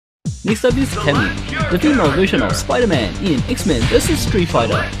Next up is Cammy, the female version of Spider-Man in X-Men vs Street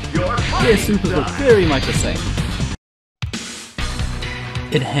Fighter. Their supers look very much the same.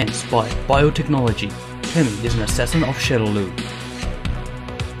 Enhanced by biotechnology, Cammy is an assassin of Shadowloo.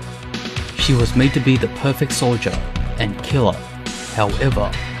 She was made to be the perfect soldier and killer. However,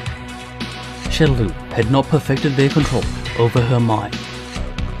 Shadowloo had not perfected their control over her mind.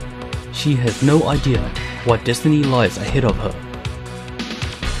 She has no idea what destiny lies ahead of her.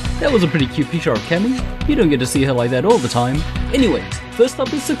 That was a pretty cute picture of Cammy. You don't get to see her like that all the time. Anyways, first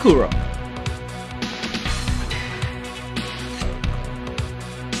up is Sakura.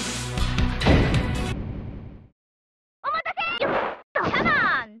 Come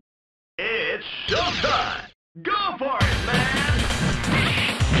on! It's showtime! Go for it, man!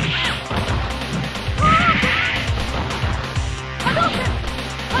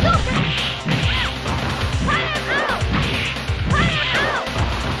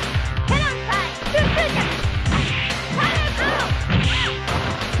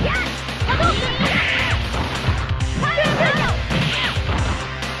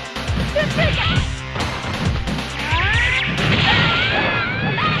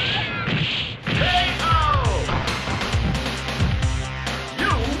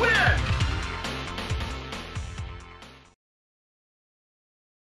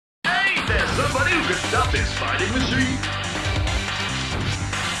 Somebody who can stop this fighting machine?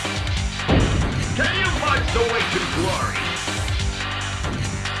 Can you find the way to glory?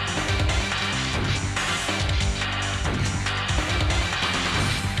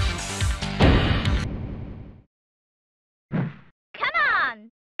 Come on!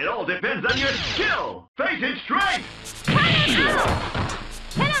 It all depends on your skill! Face it straight! Cannon fight!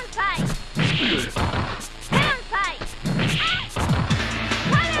 Cannon fight!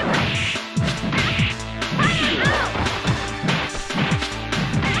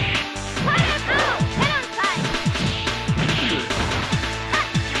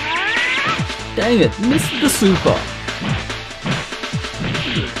 Dang it, missed the super.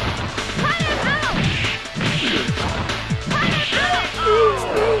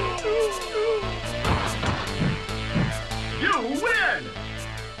 You win!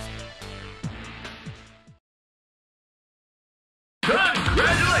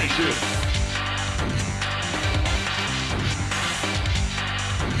 Congratulations!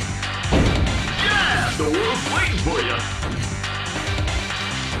 Yeah! The world's waiting for you!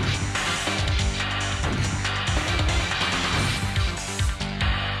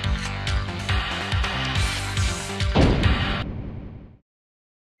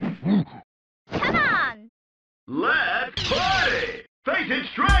 Come on! Let's party! Face it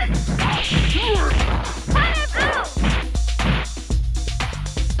straight!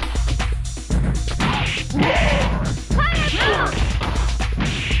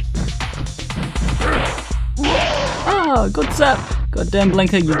 Ah, good zap! Goddamn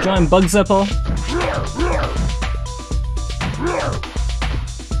Blanka, you giant bug zapper!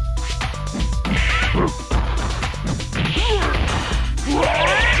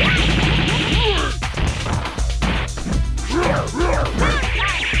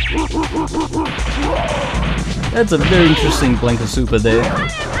 That's a very interesting Blanka super there.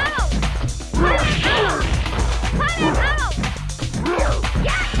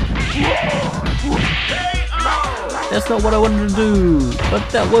 That's not what I wanted to do, but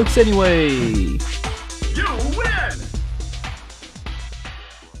that works anyway. You win!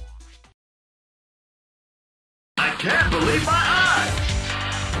 I can't believe my eyes!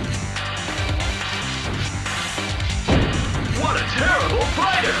 What a terrible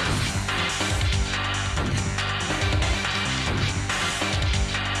fighter!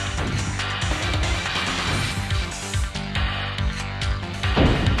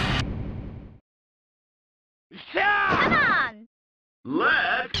 Come on!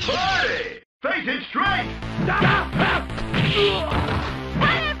 Let's party! Face it straight!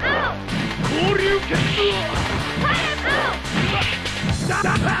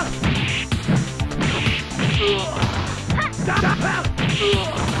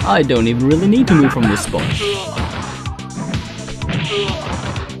 I don't even really need to move from this spot.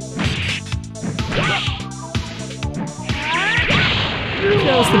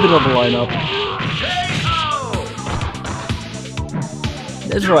 Just a bit of a lineup.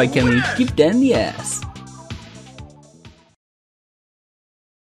 That's right, Cammy, keep Dan the ass.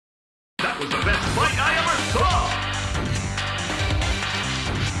 That was the best fight I ever saw!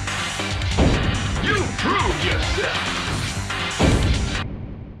 You proved yourself!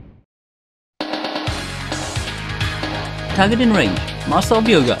 Target in range, Master of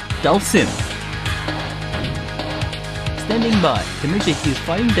Yoga, Dalsim. standing by to make sure he is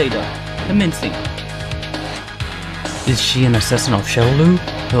fighting data. Commencing. Is she an assassin of Shadaloo?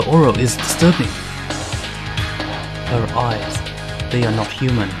 Her aura is disturbing. Her eyes, they are not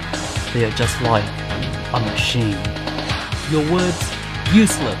human. They are just like a machine. Your words,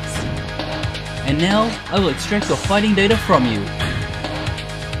 useless. And now, I will extract your fighting data from you.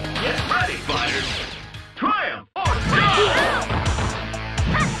 Get ready, fighters! Triumph or die!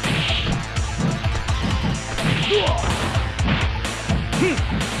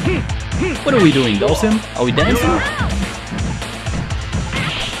 What are we doing, Dawson? Are we dancing?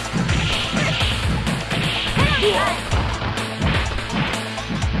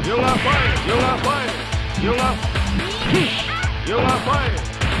 You're not fighting! You're not fighting! You're not... You're not fighting!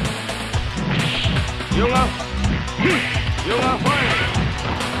 You're not... You're not fighting!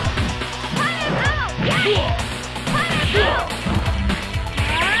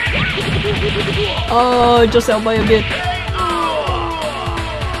 Oh, just out by a bit.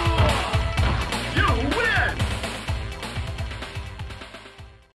 You win!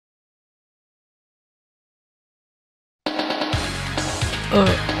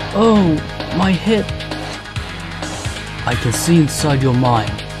 Oh, my head. I can see inside your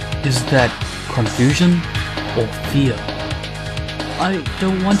mind. Is that confusion or fear? I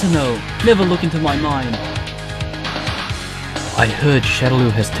don't want to know. Never look into my mind. I heard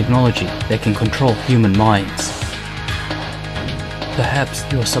Shadaloo has technology that can control human minds. Perhaps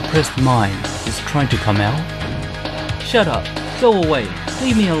your suppressed mind is trying to come out? Shut up. Go away.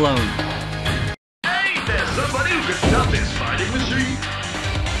 Leave me alone. Ain't there somebody who can stop this fighting machine?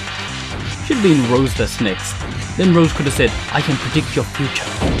 Should be in Rose that's next. Then Rose could have said, I can predict your future.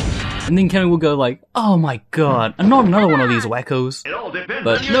 And then Cammy would go like, oh my god, and not another one of these wackos. It all depends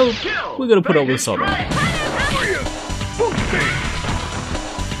But on your no, skill. we're gonna put Make up with it Sodom. right.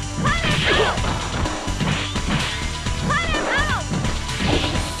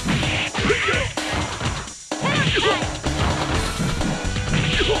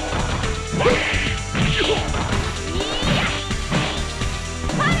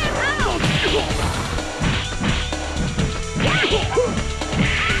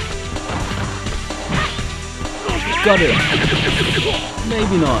 Got it.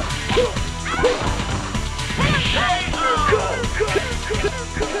 Maybe not.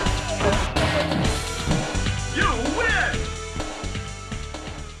 You win!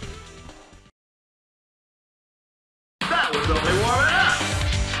 That was only warming up!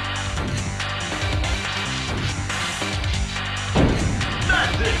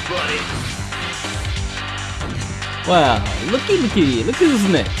 That's it, buddy! Wow, looky, look who's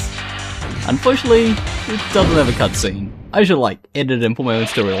next. Unfortunately, it doesn't have a cutscene. I should like edit and put my own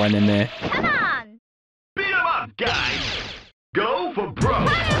storyline in there. Come on! Beat 'em up, guys! Go for broke!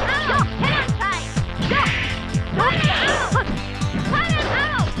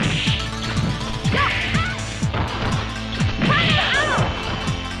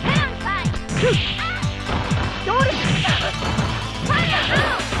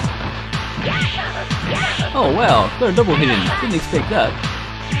 Oh wow, got a double hit in. Didn't expect that.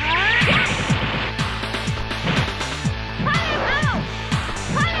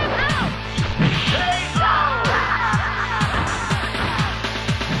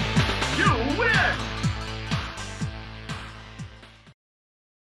 You win!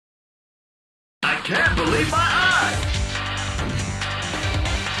 I can't believe my eyes!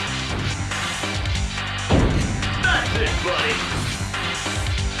 That's it, buddy!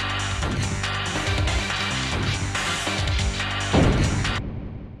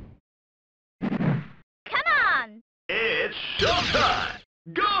 Come on! It's showtime!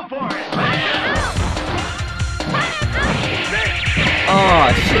 Go for it, man!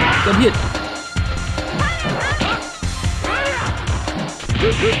 Ah, shit, got hit.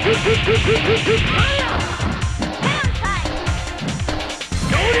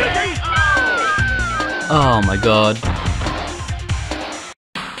 Oh my god.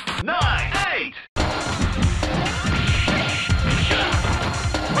 9, 8!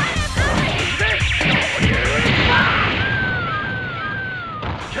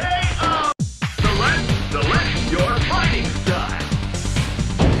 KO! Select your fighting style!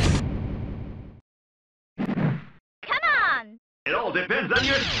 Come on! It all depends on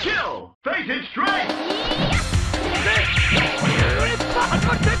your skill! Face it straight!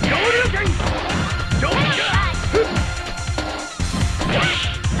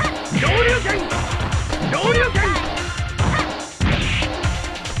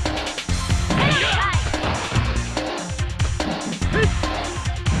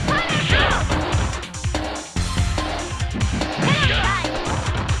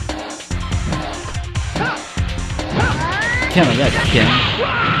 Counter that, Cam.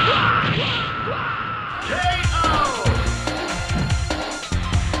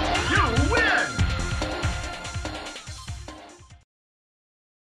 You win!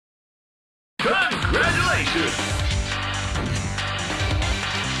 Congratulations!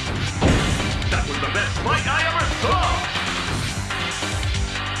 That was the best fight I ever saw!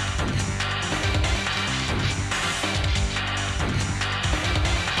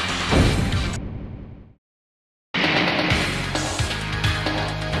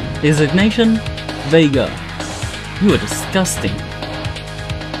 Designation? Vega. You are disgusting.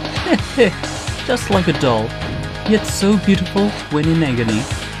 Just like a doll, yet so beautiful when in agony.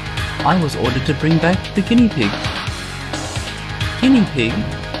 I was ordered to bring back the guinea pig. Guinea pig?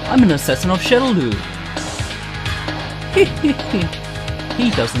 I'm an assassin of Shadaloo.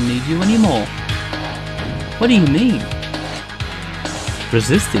 He doesn't need you anymore. What do you mean?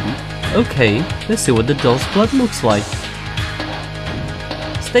 Resisting? Okay, let's see what the doll's blood looks like.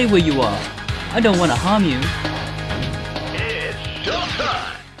 Stay where you are. I don't want to harm you. It's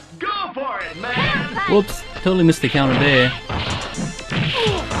showtime! Go for it, man! Whoops, totally missed the counter there.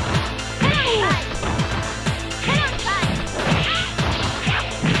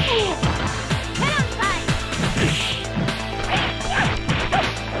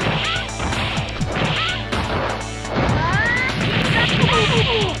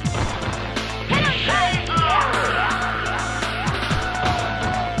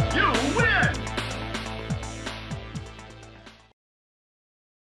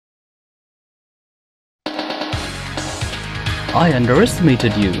 I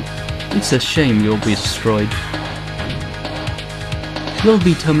underestimated you. It's a shame you'll be destroyed. You'll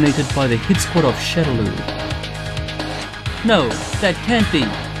be terminated by the hit squad of Shadaloo. No, that can't be.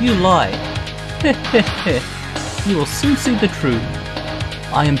 You lie. You will soon see the truth.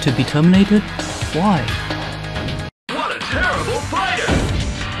 I am to be terminated? Why? What a terrible fighter!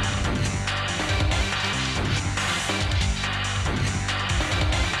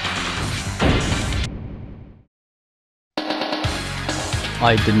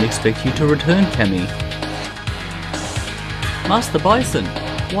 I didn't expect you to return, Cammy. Master Bison,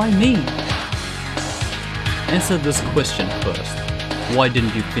 why me? Answer this question first. Why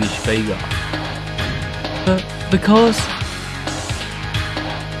didn't you finish Vega? Because...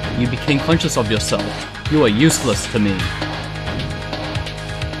 You became conscious of yourself. You are useless to me.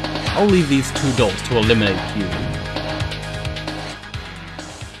 I'll leave these two dolls to eliminate you.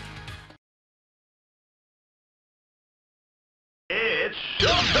 It's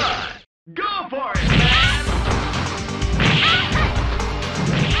showtime! Go for it, man!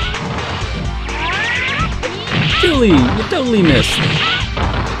 Julie, you totally missed.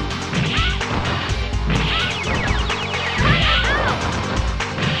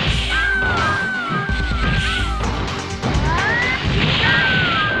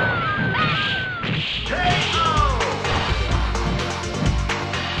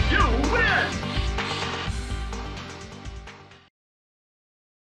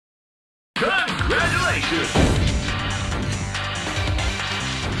 Congratulations!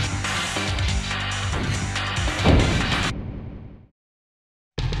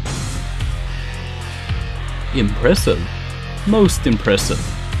 Impressive. Most impressive.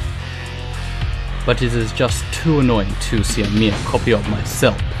 But it is just too annoying to see a mere copy of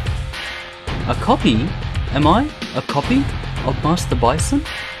myself. A copy? Am I a copy of Master Bison?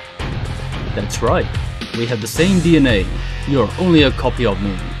 That's right. We have the same DNA. You're only a copy of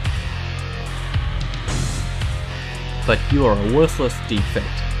me. But you are a worthless defect.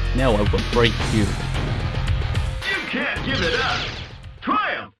 Now I will break you. You can't give it up!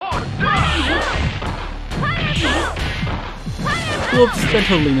 Triumph or die! Whoops, that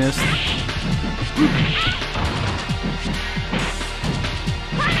totally missed.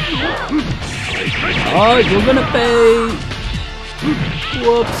 Oh, you're gonna pay!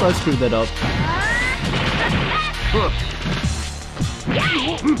 Whoops, I screwed that up.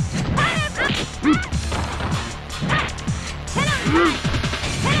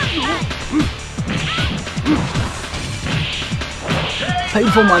 Paid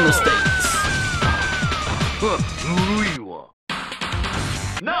for my mistakes.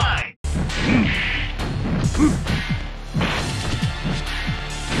 9!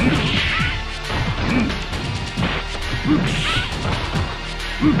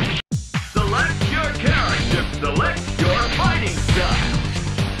 Select your character. Select your fighting style.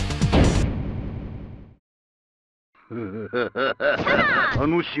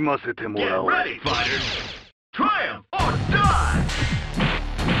 Get ready, fighters. Triumph or die.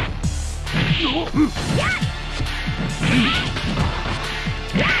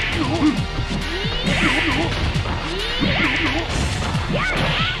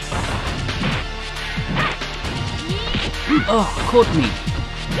 Oh, caught me.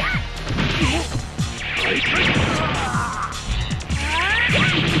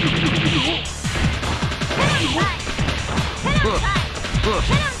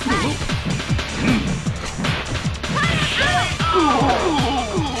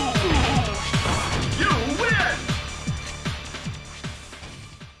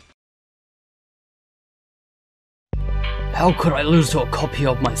 How could I lose to a copy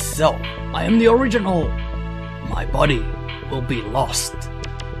of myself? I am the original. My body will be lost.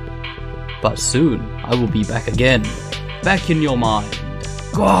 But soon, I will be back again. Back in your mind.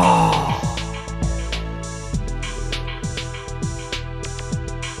 Gah!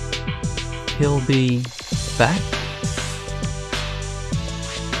 He'll be back?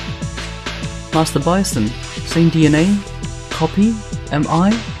 Master Bison, same DNA? Copy? Am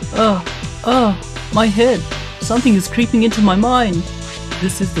I? My head! Something is creeping into my mind!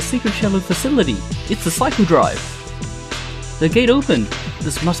 This is the secret shallow facility. It's the cycle drive. The gate opened.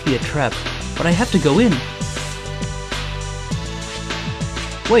 This must be a trap, but I have to go in.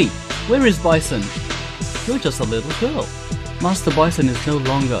 Wait, where is Bison? You're just a little girl. Master Bison is no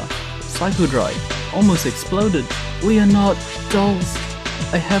longer. Cycle drive almost exploded. We are not dolls.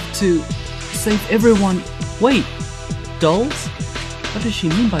 I have to save everyone. Wait, dolls? What does she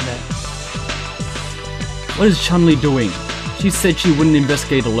mean by that? What is Chun-Li doing? She said she wouldn't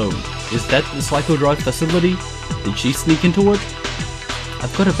investigate alone. Is that the cycle drive facility? Did she sneak into it?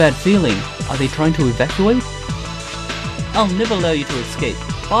 I've got a bad feeling. Are they trying to evacuate? I'll never allow you to escape.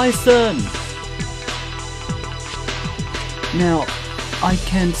 Bison! Now, I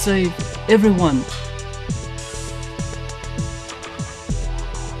can save everyone.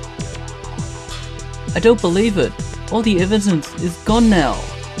 I don't believe it. All the evidence is gone now.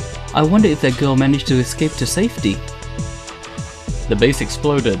 I wonder if that girl managed to escape to safety. The base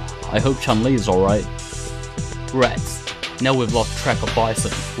exploded. I hope Chun-Li is alright. Rats. Now we've lost track of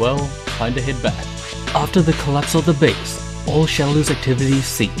Bison. Well, time to head back. After the collapse of the base, all Shadow's activities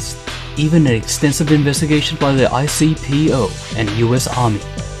ceased. Even an extensive investigation by the ICPO and US Army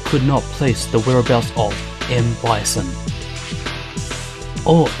could not place the whereabouts of M. Bison,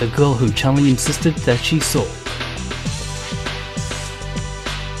 or the girl whom Chun-Li insisted that she saw.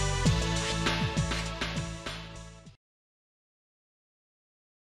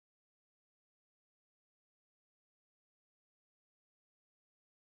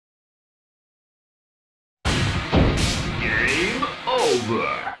 Game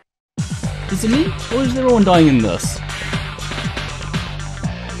over. Is it me, or is everyone dying in this?